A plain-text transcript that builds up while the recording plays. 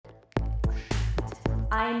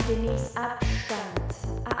Ein Denise Abstand.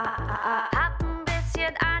 Hab ein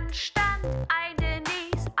bisschen Anstand. Ein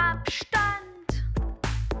Denise Abstand.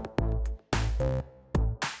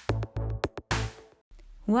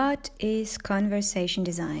 What is conversation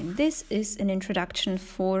design? This is an introduction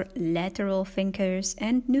for lateral thinkers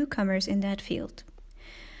and newcomers in that field.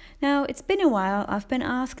 Now, it's been a while I've been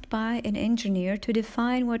asked by an engineer to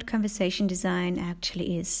define what conversation design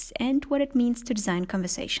actually is and what it means to design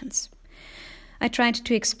conversations. I tried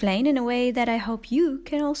to explain in a way that I hope you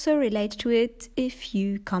can also relate to it if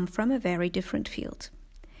you come from a very different field.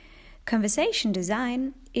 Conversation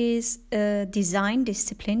design is a design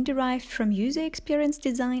discipline derived from user experience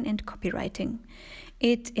design and copywriting.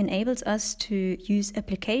 It enables us to use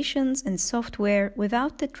applications and software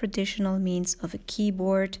without the traditional means of a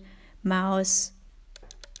keyboard, mouse,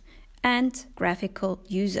 and graphical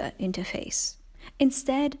user interface.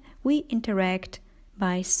 Instead, we interact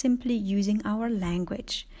by simply using our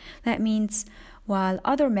language. That means while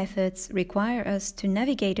other methods require us to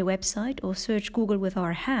navigate a website or search Google with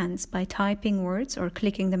our hands by typing words or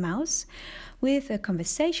clicking the mouse, with a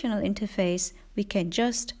conversational interface, we can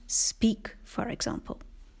just speak, for example.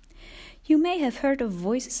 You may have heard of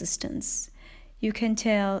voice assistants. You can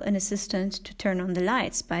tell an assistant to turn on the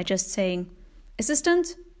lights by just saying,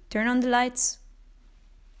 "Assistant, turn on the lights."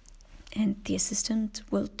 And the assistant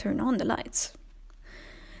will turn on the lights.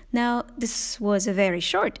 Now, this was a very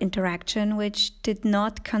short interaction which did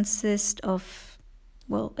not consist of,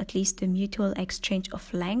 well, at least a mutual exchange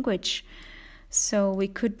of language. So we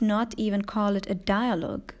could not even call it a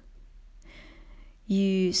dialogue.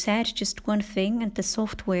 You said just one thing and the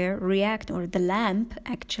software the lamp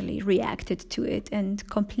actually reacted to it and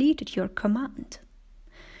completed your command.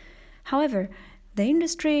 However, the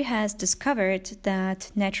industry has discovered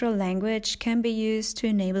that natural language can be used to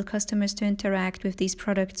enable customers to interact with these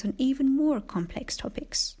products on even more complex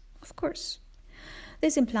topics, of course.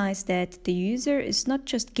 This implies that the user is not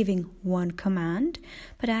just giving one command,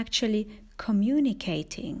 but actually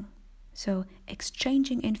communicating, so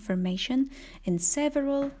exchanging information in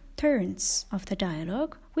several turns of the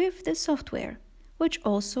dialogue with the software, which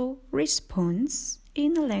also responds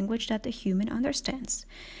in a language that the human understands.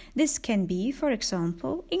 This can be, for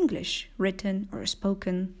example, English, written or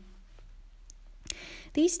spoken.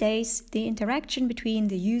 These days, the interaction between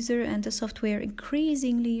the user and the software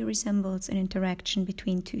increasingly resembles an interaction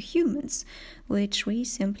between two humans, which we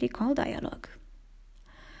simply call dialogue.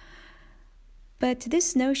 But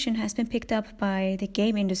this notion has been picked up by the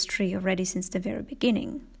game industry already since the very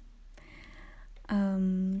beginning.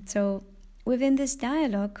 So within this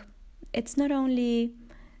dialogue, it's not only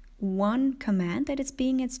one command that is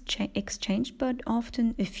being exchanged, but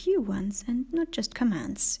often a few ones, and not just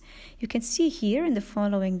commands. You can see here in the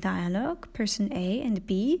following dialogue, person A and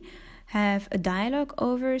B have a dialogue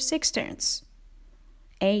over 6 turns.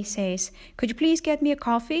 A says, "Could you please get me a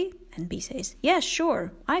coffee?" And B says, "Yeah,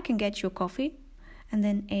 sure, I can get you a coffee." And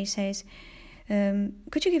then A says,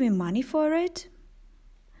 "Could you give me money for it?"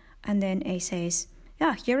 And then A says,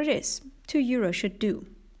 "Yeah, here it is, €2 should do."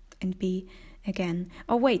 And B again,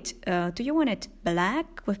 "Oh wait, do you want it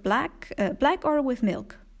black or with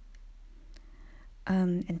milk?"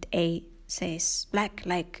 And A says, "Black,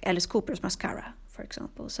 like Alice Cooper's mascara," for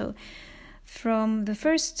example. So from the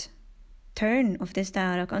first turn of this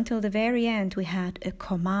dialogue until the very end, we had a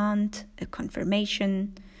command, a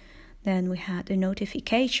confirmation, then we had a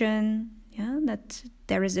notification, that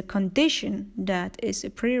there is a condition that is a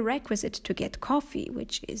prerequisite to get coffee,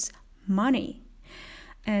 which is money.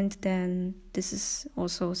 And then this is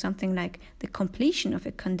also something like the completion of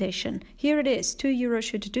a condition. Here it is, €2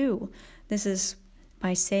 should do. This is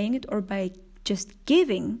by saying it or by just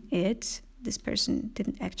giving it. This person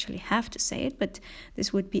didn't actually have to say it, but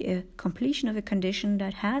this would be a completion of a condition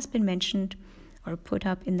that has been mentioned or put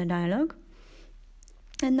up in the dialogue.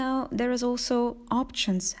 And now there is also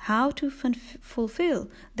options how to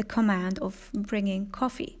fulfill the command of bringing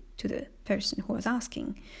coffee to the person who was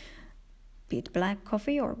asking, be it black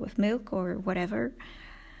coffee or with milk or whatever.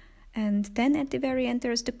 And then at the very end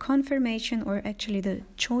there is the confirmation, or actually the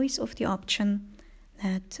choice of the option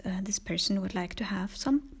that this person would like to have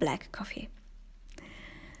some black coffee.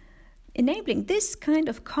 Enabling this kind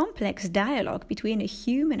of complex dialogue between a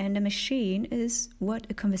human and a machine is what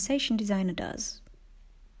a conversation designer does.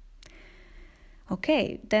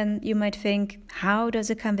 Okay, then you might think, how does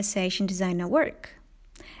a conversation designer work?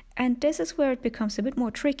 And this is where it becomes a bit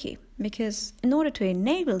more tricky, because in order to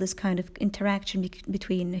enable this kind of interaction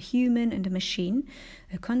between a human and a machine,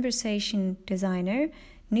 a conversation designer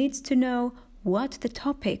needs to know what the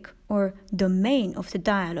topic or domain of the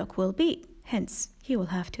dialogue will be. Hence, he will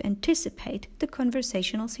have to anticipate the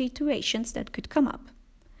conversational situations that could come up.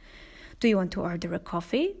 Do you want to order a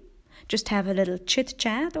coffee? Just have a little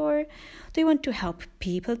chit-chat? Or do you want to help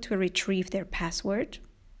people to retrieve their password?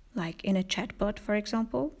 Like in a chatbot, for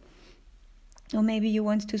example? Or maybe you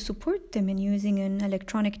want to support them in using an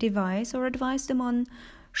electronic device or advise them on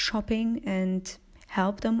shopping and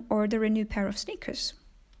help them order a new pair of sneakers.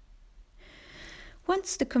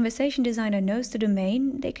 Once the conversation designer knows the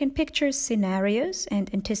domain, they can picture scenarios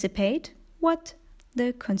and anticipate what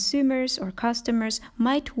the consumers or customers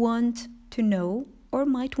might want to know or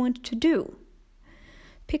might want to do.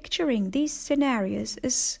 Picturing these scenarios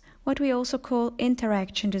is what we also call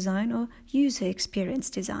interaction design or user experience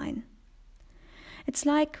design. It's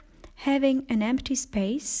like having an empty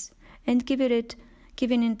space and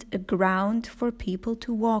giving it a ground for people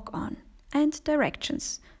to walk on and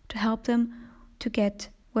directions to help them to get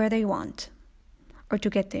where they want or to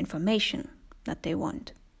get the information that they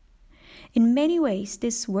want. In many ways,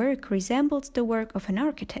 this work resembles the work of an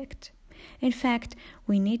architect. In fact,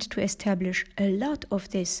 we need to establish a lot of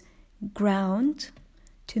this ground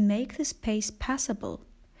to make the space passable,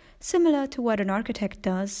 similar to what an architect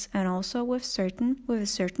does and also with a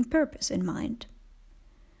certain purpose in mind.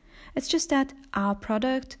 It's just that our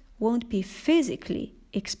product won't be physically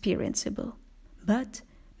experienceable, but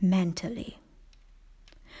mentally.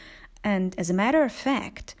 And as a matter of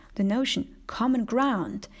fact, the notion common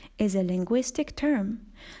ground is a linguistic term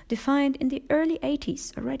defined in the early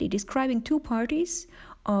 80s already, describing two parties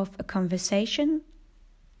of a conversation,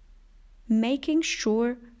 making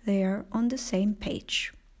sure they are on the same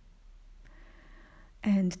page.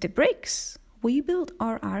 And the bricks, we build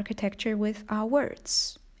our architecture with our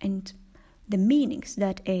words and the meanings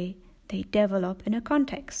that they develop in a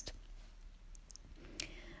context.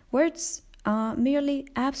 Words are merely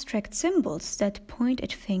abstract symbols that point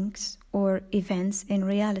at things or events in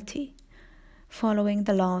reality, following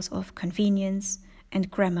the laws of convenience and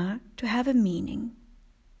grammar to have a meaning.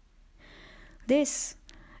 This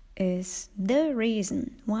is the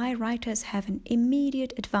reason why writers have an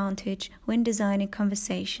immediate advantage when designing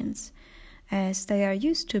conversations, as they are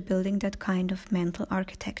used to building that kind of mental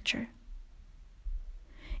architecture.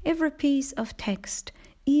 Every piece of text,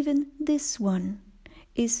 even this one,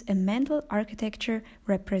 is a mental architecture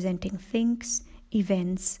representing things,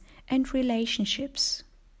 events, and relationships.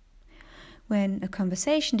 When a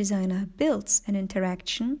conversation designer builds an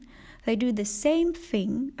interaction, they do the same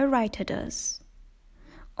thing a writer does.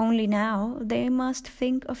 Only now they must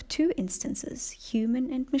think of two instances,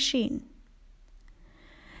 human and machine.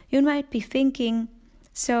 You might be thinking,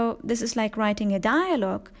 so this is like writing a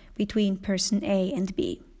dialogue between person A and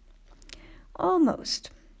B. Almost.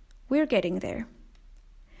 We're getting there.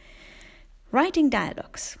 Writing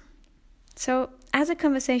dialogues. So, as a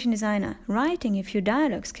conversation designer, writing a few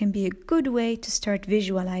dialogues can be a good way to start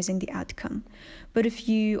visualizing the outcome. But if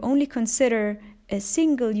you only consider a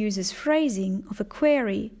single user's phrasing of a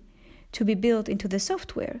query to be built into the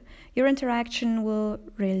software, your interaction will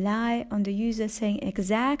rely on the user saying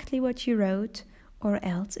exactly what you wrote, or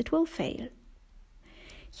else it will fail.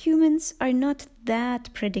 Humans are not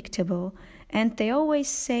that predictable, and they always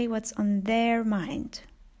say what's on their mind.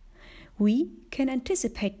 We can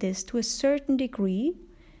anticipate this to a certain degree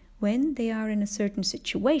when they are in a certain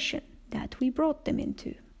situation that we brought them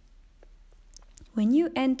into. When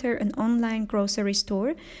you enter an online grocery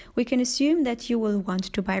store, we can assume that you will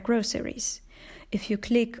want to buy groceries. If you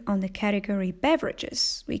click on the category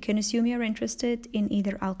beverages, we can assume you're interested in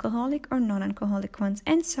either alcoholic or non-alcoholic ones,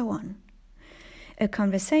 and so on. A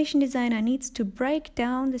conversation designer needs to break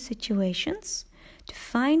down the situations to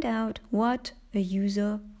find out what a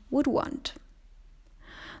user would want.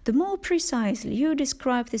 The more precisely you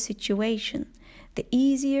describe the situation, the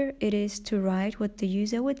easier it is to write what the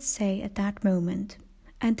user would say at that moment,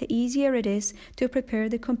 and the easier it is to prepare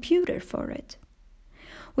the computer for it.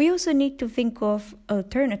 We also need to think of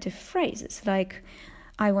alternative phrases like,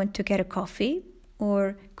 I want to get a coffee,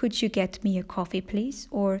 or could you get me a coffee please,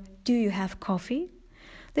 or do you have coffee?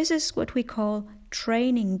 This is what we call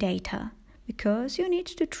training data, because you need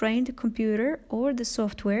to train the computer or the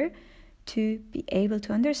software to be able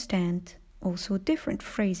to understand also different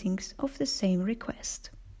phrasings of the same request.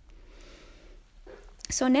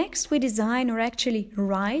 So next we design or actually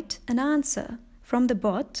write an answer from the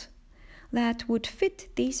bot that would fit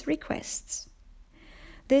these requests.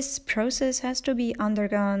 This process has to be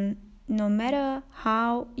undergone no matter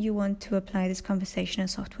how you want to apply this conversational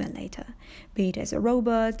software later, be it as a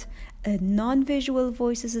robot, a non-visual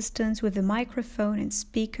voice assistant with a microphone and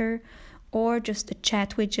speaker, or just a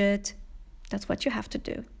chat widget. That's what you have to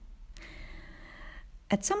do.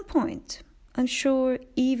 At some point, I'm sure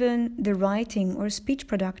even the writing or speech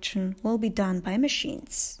production will be done by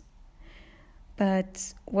machines.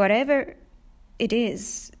 But whatever it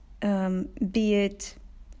is, be it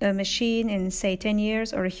a machine in, say, 10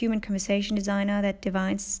 years or a human conversation designer that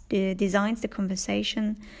designs the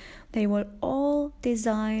conversation, they will all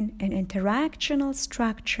design an interactional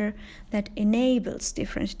structure that enables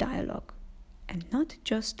different dialogue and not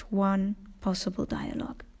just one possible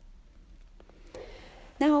dialogue.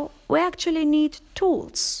 Now, we actually need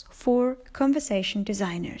tools for conversation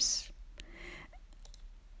designers.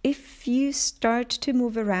 If you start to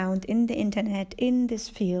move around in the internet in this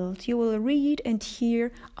field, you will read and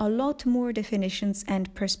hear a lot more definitions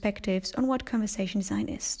and perspectives on what conversation design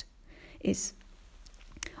is.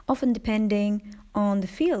 Often depending on the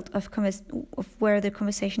field of where the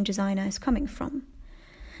conversation designer is coming from.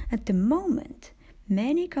 At the moment,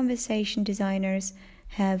 many conversation designers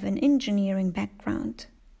have an engineering background.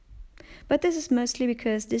 But this is mostly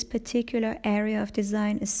because this particular area of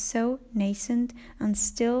design is so nascent and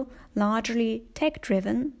still largely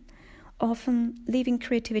tech-driven, often leaving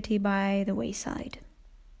creativity by the wayside.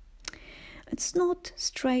 It's not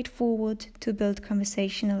straightforward to build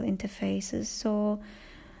conversational interfaces, so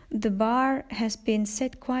the bar has been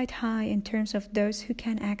set quite high in terms of those who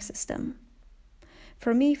can access them.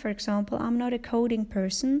 For me, for example, I'm not a coding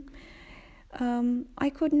person. I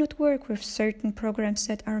could not work with certain programs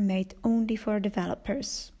that are made only for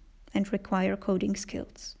developers and require coding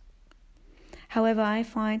skills. However, I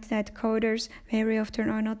find that coders very often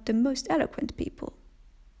are not the most eloquent people.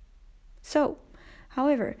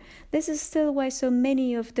 However, this is still why so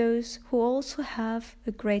many of those who also have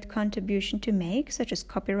a great contribution to make, such as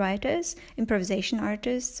copywriters, improvisation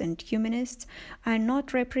artists, and humanists, are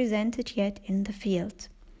not represented yet in the field.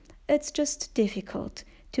 It's just difficult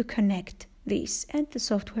to connect these, and the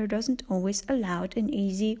software doesn't always allow an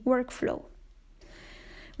easy workflow.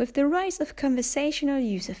 With the rise of conversational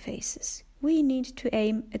user faces, we need to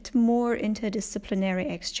aim at more interdisciplinary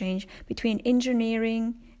exchange between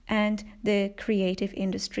engineering and the creative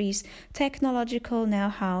industries, technological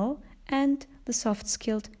know-how, and the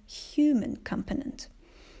soft-skilled human component.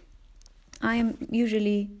 I am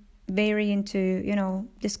usually very into,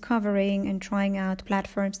 discovering and trying out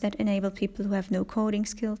platforms that enable people who have no coding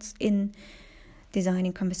skills in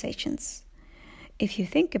designing conversations. If you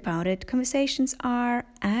think about it, conversations are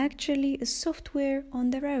actually a software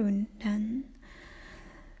on their own. And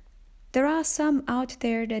there are some out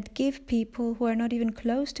there that give people who are not even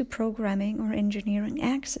close to programming or engineering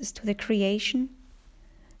access to the creation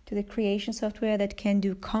software that can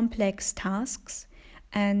do complex tasks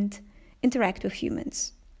and interact with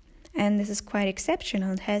humans. And this is quite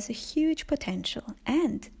exceptional and has a huge potential.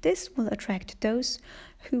 And this will attract those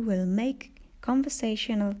who will make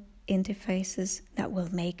conversational interfaces that will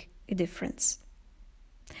make a difference.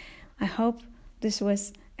 I hope this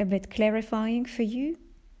was a bit clarifying for you.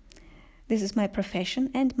 This is my profession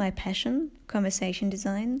and my passion, conversation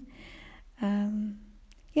design.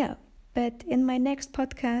 But in my next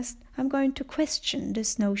podcast, I'm going to question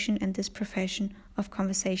this notion and this profession of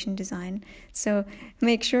conversation design. So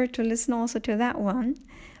make sure to listen also to that one,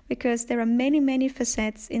 because there are many, many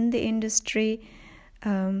facets in the industry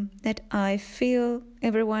that I feel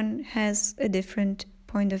everyone has a different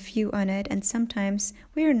point of view on it, and sometimes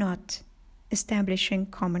we're not establishing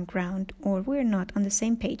common ground, or we're not on the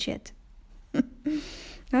same page yet.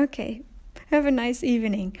 Okay. Have a nice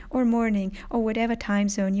evening or morning or whatever time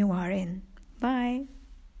zone you are in. Bye.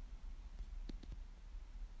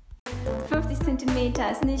 50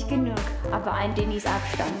 Zentimeter ist nicht genug, aber ein Denis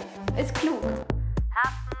Abstand ist klug.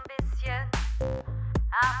 Hab ein bisschen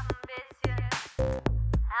Abstand. Hab ein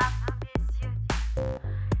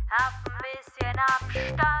bisschen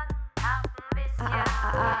Abstand.